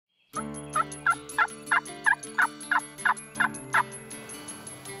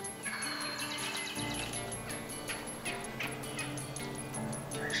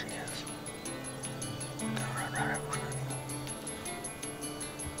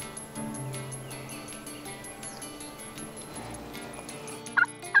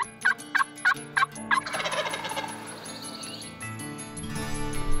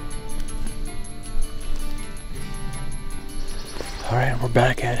we're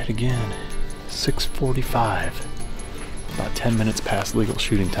back at it again. 6:45. About 10 minutes past legal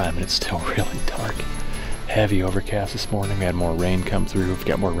shooting time and it's still really dark. Heavy overcast this morning. We had more rain come through. We've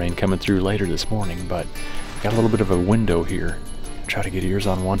got more rain coming through later this morning, but got a little bit of a window here. Try to get ears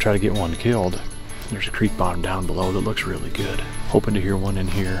on one, try to get one killed. There's a creek bottom down below that looks really good. Hoping to hear one in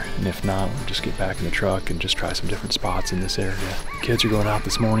here, and if not, we'll just get back in the truck and just try some different spots in this area. Kids are going out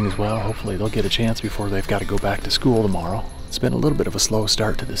this morning as well. Hopefully they'll get a chance before they've got to go back to school tomorrow. It's been a little bit of a slow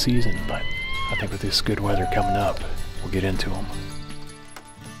start to the season, but I think with this good weather coming up, we'll get into them.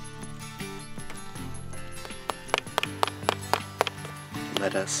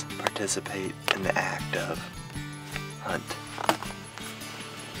 Let us participate in the act of hunt.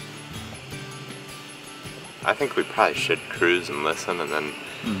 I think we probably should cruise and listen, and then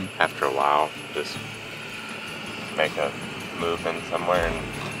after a while, just make a move in somewhere and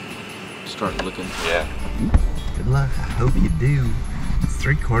Start looking. Yeah. Good luck. I hope you do. It's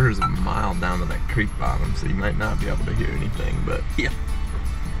 3/4 of a mile down to that creek bottom, so you might not be able to hear anything, but yeah.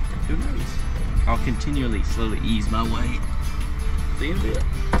 Who knows? I'll continually slowly ease my way. See you in a bit.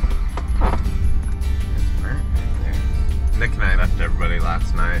 Nick and I left everybody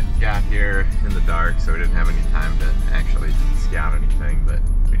last night. Got here in the dark, so we didn't have any time to actually scout anything, but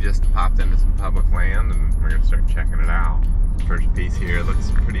we just popped into some public land and we're gonna start checking it out. First piece here looks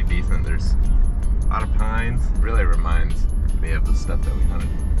pretty decent. There's a lot of pines. It really reminds me of the stuff that we hunted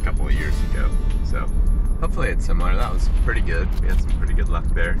a couple of years ago. So hopefully it's similar. That was pretty good. We had some pretty good luck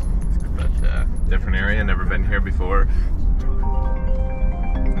there. But different area, never been here before.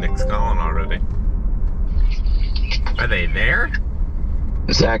 Nick's calling already. Are they there?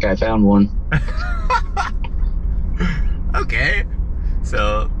 Zach, I found one. Okay,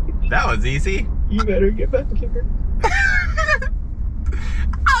 so that was easy. You better get back here.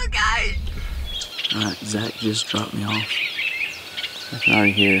 Okay. Alright, Zach just dropped me off. I can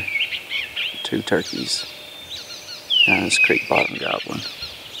already hear 2 turkeys. And this creek bottom goblin.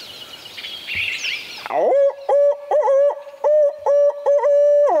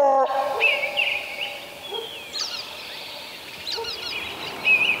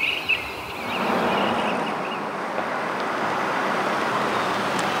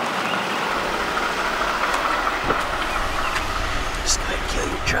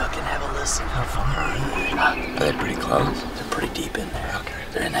 Truck and have a listen. How far are they? Are they pretty close? They're pretty deep in there. Okay.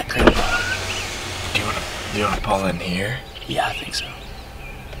 They're in that creek bottom. Do you want to pull in here? Yeah, I think so.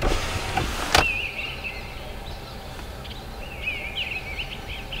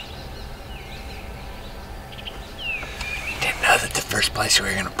 Didn't know that the first place we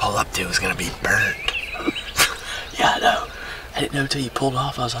were gonna pull up to was gonna be burnt. Yeah, I know. I didn't know until you pulled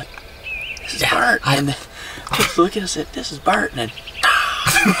off. I was like, this is burnt. And then just looking, I said, this is burnt. And then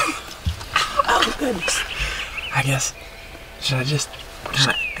oh goodness. I guess, should I just kind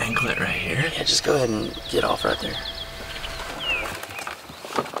of angle it right here? Yeah, just go ahead and get off right there.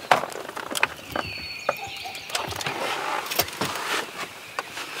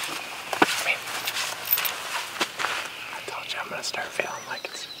 I told you I'm gonna start feeling like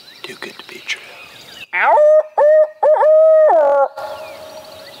it's too good to be true.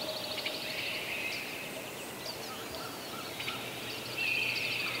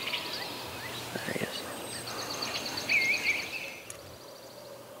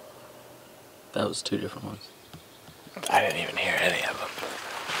 That was 2 different ones. I didn't even hear any of them.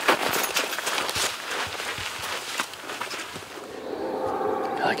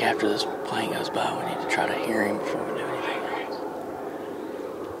 I feel like after this plane goes by, we need to try to hear him before we do anything else.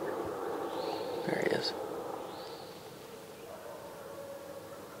 There he is.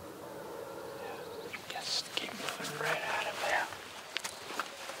 Just keep moving right at him there.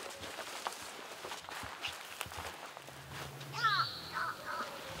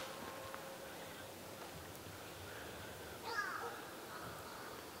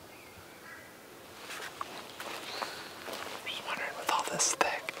 This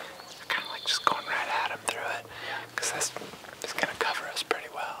thick, kind of like just going right at him through it, because this is going to cover us pretty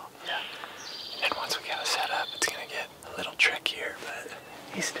well. Yeah. And once we get a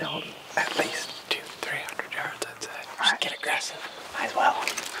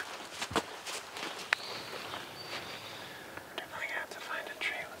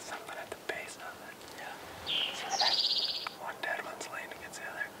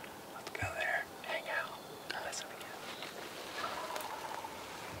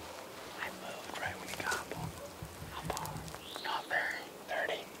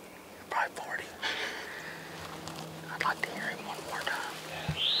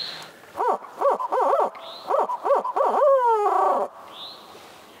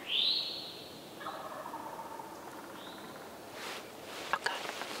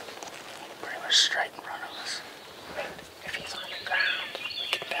was straight in front of us. I mean, if he's on the ground, we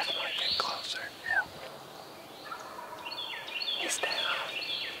can definitely get closer. Yeah. He's down.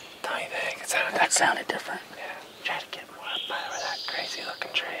 Don't you think? That sounded different. Yeah. Try to get more up by where that crazy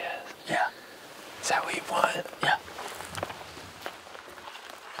looking tree is. Yeah. Is that what you want? Yeah.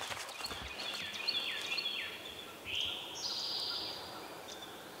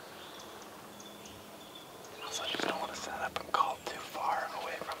 Also, just don't want to set up and call too far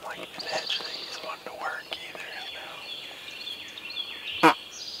away from like an edge that he's wanting to work either, you know?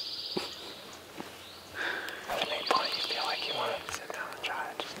 At any point you feel like you want to sit down and try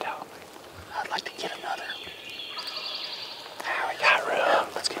it, just tell me. I'd like to get another. Yeah, we got room. Yeah,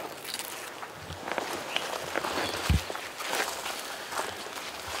 let's go.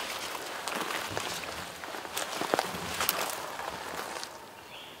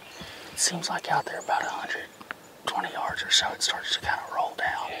 It seems like out there about 120 yards or so, it starts to kind of roll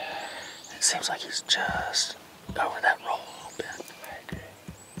down. Yeah. It seems like he's just over that roll a little bit. I agree.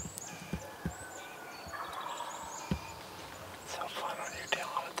 It's so fun when you're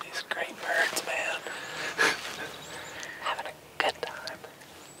dealing with these great birds, man. Having a good time.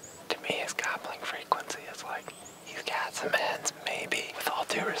 To me, his gobbling frequency is like, he's got some hens, maybe. With all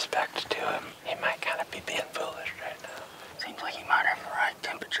due respect to him, he might kind of be being foolish right now. Seems like he might have the right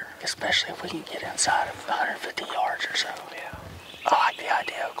temperature, especially if we can get inside of 150 yards or so. Yeah. I like the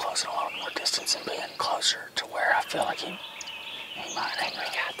idea of closing a little more distance and being closer to where I feel like he might hang We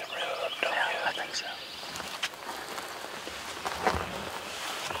out. got the room, don't Yeah, you? I think so.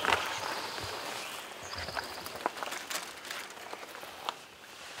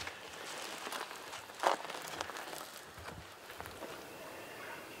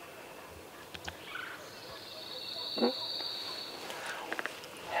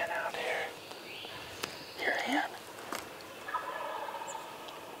 Hen out here. You're in.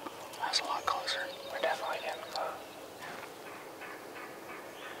 That's a lot closer. We're definitely getting close.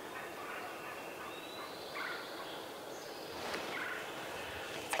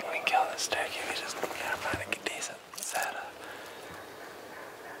 I think we can kill this turkey. We just gotta find a decent setup.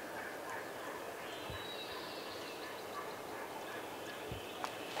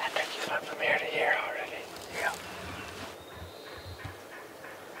 That turkey's went from here to here already. Yeah.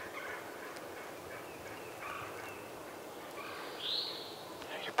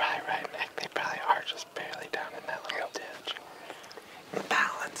 You're probably right, Nick. They probably are just barely down in that little ditch. In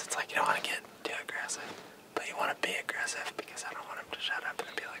balance, it's like you don't want to get too aggressive, but you want to be aggressive because I don't want him to shut up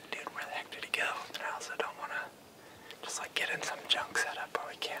and be like, dude, where the heck did he go? And I also don't want to just like get in some junk setup where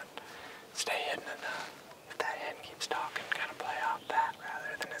we can't stay hidden enough. If that hen keeps talking, kind of play off that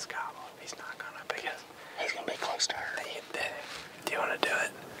rather than his gobble. If he's not gonna, because He's going to be close to her. do you want to do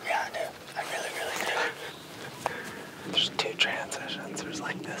it? Yeah, I do. I really, really do. There's two transitions. There's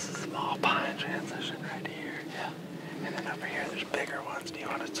like this small pine transition right here. Yeah. And then over here there's bigger ones. Do you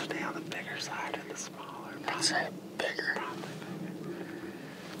want to stay on the bigger side or the smaller? I'd say bigger. Probably bigger.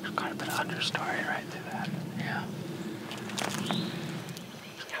 There's quite a bit of understory right through that. Yeah.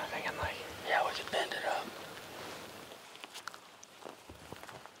 Just kind of thinking like, Yeah, we could bend it up.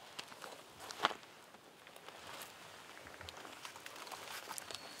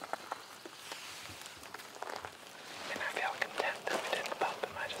 and I feel content that we didn't bump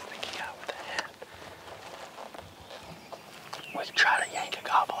him. I just think he got with a hen. We could try to yank a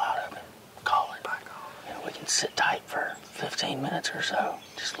gobble out of him. Call it. By God. You know, we can sit tight for 15 minutes or so.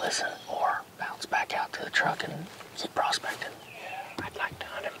 Just listen. Or bounce back out to the truck and keep prospecting. Yeah, I'd like to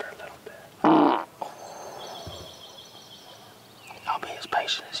hunt him for a little bit. I'll be as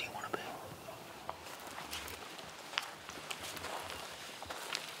patient as you want to be.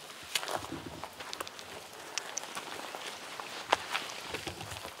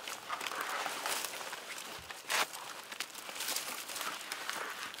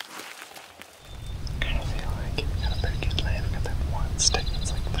 Kind of feel like it's got a pretty good land. Got that one stick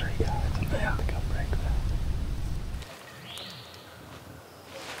that's like 3 guys. I'm gonna have to go break that.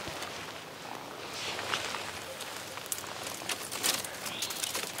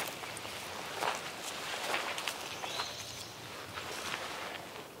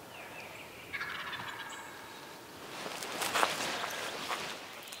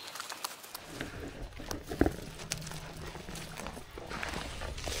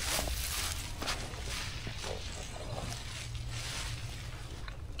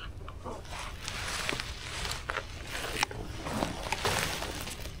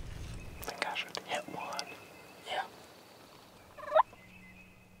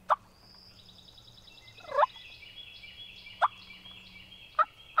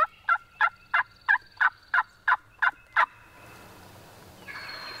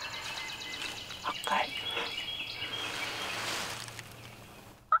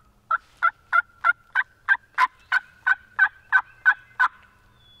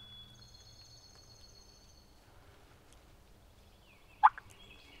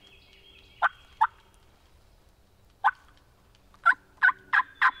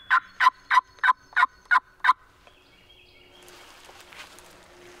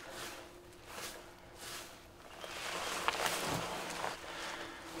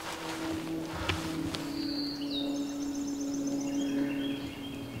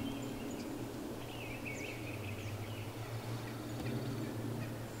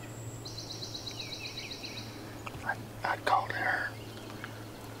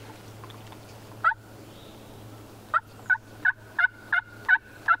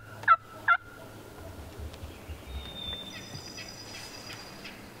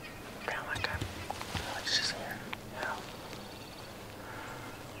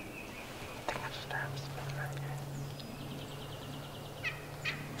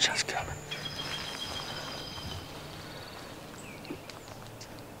 She's coming.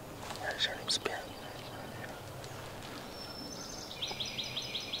 I just heard him spin.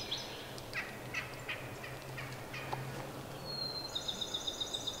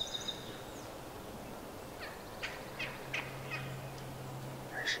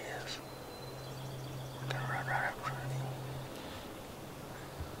 There she is. I'm gonna run right up in front of you.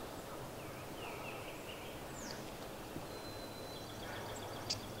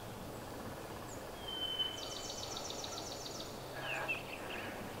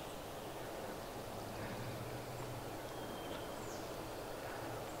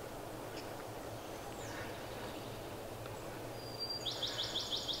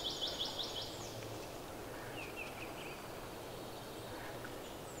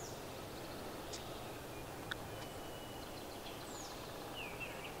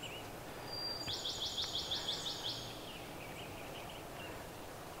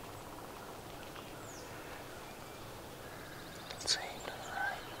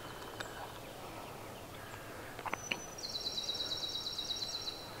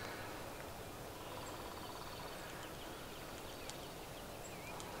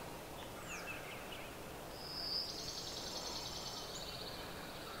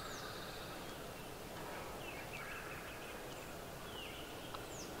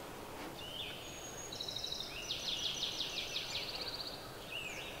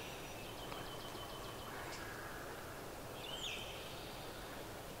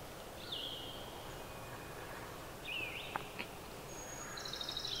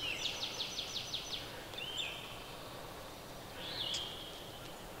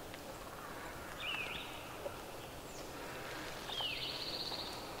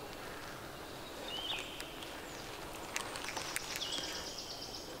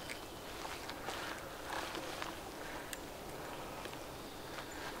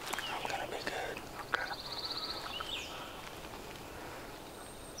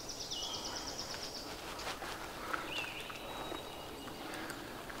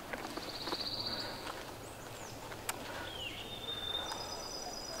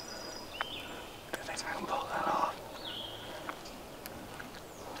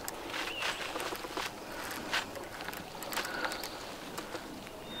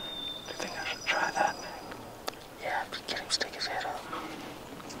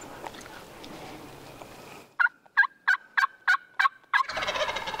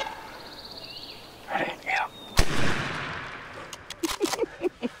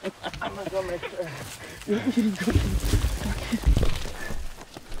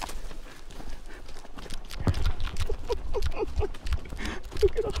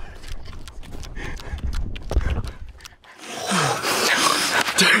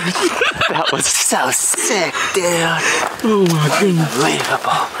 That was so sick, dude. Oh my goodness.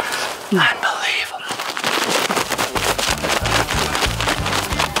 Unbelievable. Unbelievable.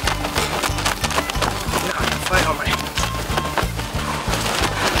 Fight on me.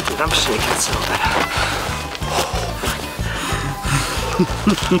 Dude, I'm shaking so bad.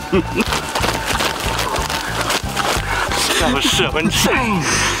 That was so insane.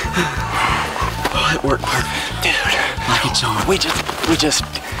 Oh, it worked perfect. Dude. Like it's on.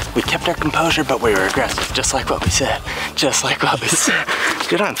 We kept our composure, but we were aggressive, just like what we said. Just like what we said.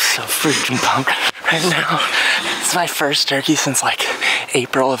 Dude, I'm so freaking pumped right now. It's my first turkey since like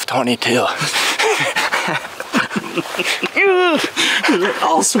April of 22.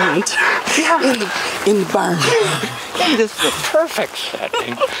 All swimming. Yeah. In the barn. Hey, this is a perfect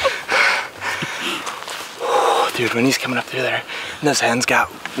setting. Dude, when he's coming up through there, and those hens got,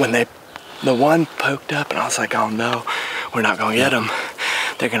 the one poked up, and I was like, oh no, we're not gonna get him.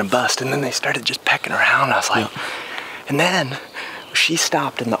 They're gonna bust. And then they started just pecking around. I was like, and then she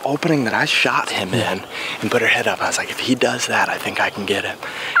stopped in the opening that I shot him in and put her head up. I was like, if he does that, I think I can get him.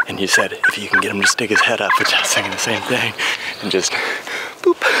 And you said, if you can get him to stick his head up, which I was thinking the same thing, and just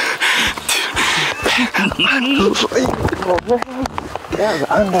boop. Unbelievable. That was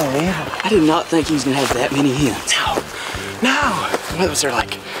unbelievable. I did not think he was gonna have that many hens. No. What was there,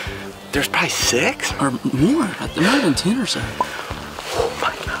 like, there's probably 6? Or more. There might have been 10 or so. Oh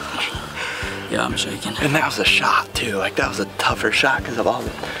my gosh. Yeah, I'm shaking. And that was a shot too. Like, that was a tougher shot because of all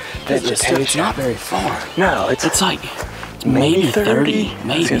the vegetation. It's not very far. No, it's like maybe 30.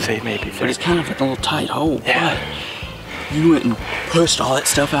 Maybe. I was gonna say maybe 30. But it's kind of a little tight hole. Yeah. But you went and pushed all that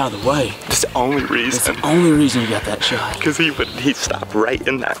stuff out of the way. That's the only reason. That's the only reason you got that shot. Because he stopped right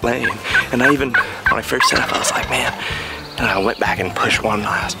in that lane. And I even, when I first set up, I was like, man. And I went back and pushed one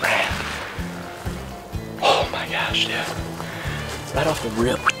last brand. Oh my gosh, dude. Right off the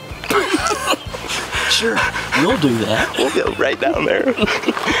rip. Sure, we'll do that. We'll go right down there.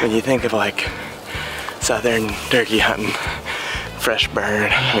 When you think of like southern turkey hunting, fresh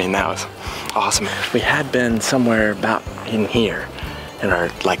burn, I mean, that was awesome. We had been somewhere about in here, in our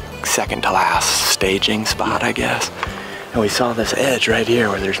like second to last staging spot, I guess. And we saw this edge right here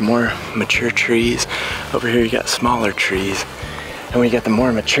where there's more mature trees. Over here you got smaller trees. And when you got the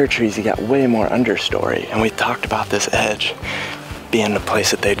more mature trees, you got way more understory. And we talked about this edge being the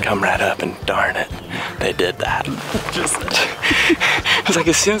place that they'd come right up, and darn it, they did that. It was like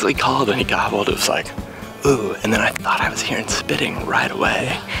as soon as we called and he gobbled, it was like, ooh, and then I thought I was hearing spitting right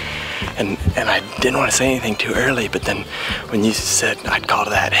away. And I didn't want to say anything too early, but then when you said I'd call to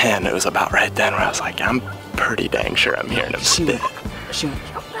that hen, it was about right then where I was like, I'm pretty dang sure I'm hearing him spit. She went,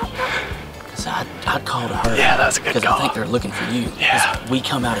 so I'd call to her. Yeah, that's a good call. Because I think they're looking for you. Yeah. We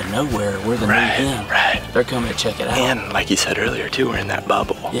come out of nowhere, we're the new hen. Right. They're coming to check it out. And like you said earlier too, we're in that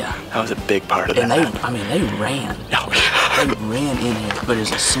bubble. Yeah. That was a big part of and that. they ran. Oh. They ran in here. But as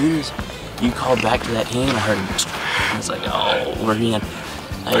soon as you called back to that hen, I heard him. I was like, oh, we're in.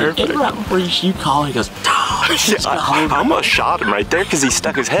 And right before you call, he goes, I almost shot him right there because he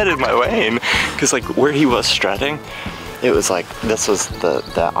stuck his head in my way. Because like where he was strutting, it was like, this was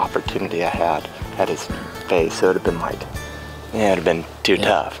the opportunity I had at his face. So it would have been like, yeah, it would have been too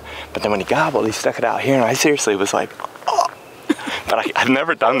tough. But then when he gobbled, he stuck it out here and I seriously was like, oh. But I've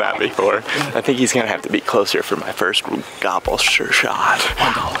never done that before. I think he's gonna have to be closer for my first gobble shot.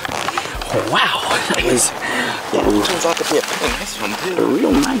 Oh, wow, that was, Yeah, turns out to be a pretty nice one too. a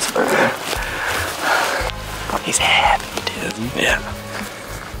real nice bird. He's heavy, dude. Yeah.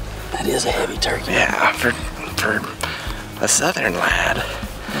 That is a heavy turkey. Yeah, for a southern lad.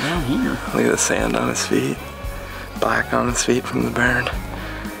 Down here. Look at the sand on his feet. Black on his feet from the burn.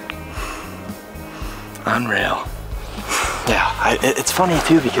 Unreal. Yeah, it's funny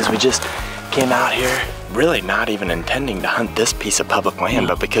too because we just came out here really not even intending to hunt this piece of public land,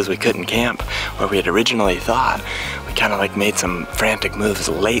 but because we couldn't camp where we had originally thought, we kind of like made some frantic moves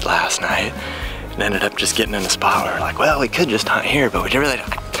late last night and ended up just getting in a spot where we're like, well, we could just hunt here, but we really,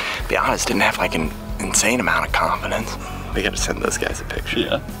 to be honest, didn't have like an insane amount of confidence. We gotta send those guys a picture.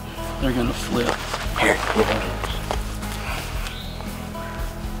 Yeah, they're gonna flip. Here.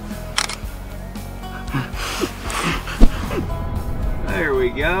 There we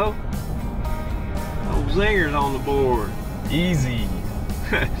go. Old Zinger's on the board. Easy.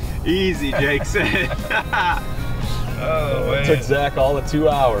 Easy, Jake said. Oh, man. It took Zach all of 2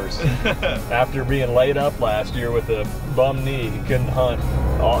 hours. After being laid up last year with a bum knee, he couldn't hunt.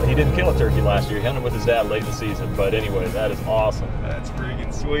 He didn't kill a turkey last year. He hunted with his dad late in the season. But anyway, that is awesome. That's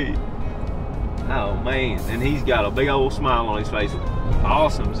freaking sweet. Oh, man. And he's got a big old smile on his face.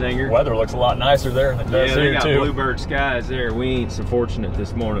 Awesome, Zinger. Weather looks a lot nicer there than it does they here, got too. bluebird skies there. We ain't so fortunate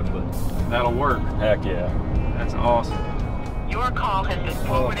this morning, but that'll work. Heck yeah. That's awesome. Your call has been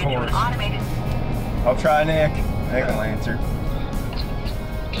forwarded to an automated... I'll try Nick. Nick will answer.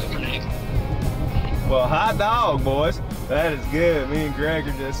 Well, hot dog, boys. That is good. Me and Greg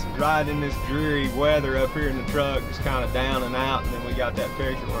are just riding this dreary weather up here in the truck, just kind of down and out, and then we got that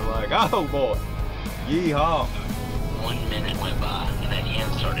picture where we're like, oh boy, yeehaw. 1 minute went by, and that hen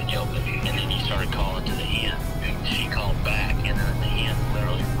started yelping, and then you started calling to the hen. And she called back, and then the hen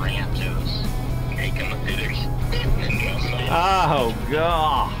literally ran to us. Hey, come up here. Oh,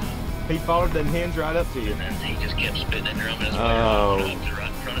 God. He followed them hens right up to you. And then he just kept spitting in drum in his Oh. right in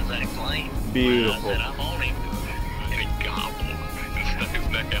front of Zach's lane. Beautiful. And I said, I'm on him. And he gobbled and stuck his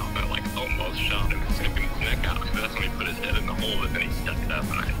neck out, and I like almost shot him, sticking his neck out, because that's when he put his head in the hole, and then he stuck it up,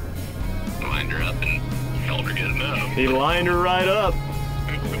 and I lined her up and held her good enough. He lined her right up.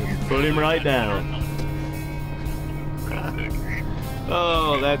 Put him right down.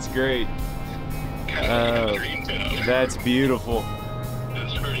 Oh, that's great. That's beautiful.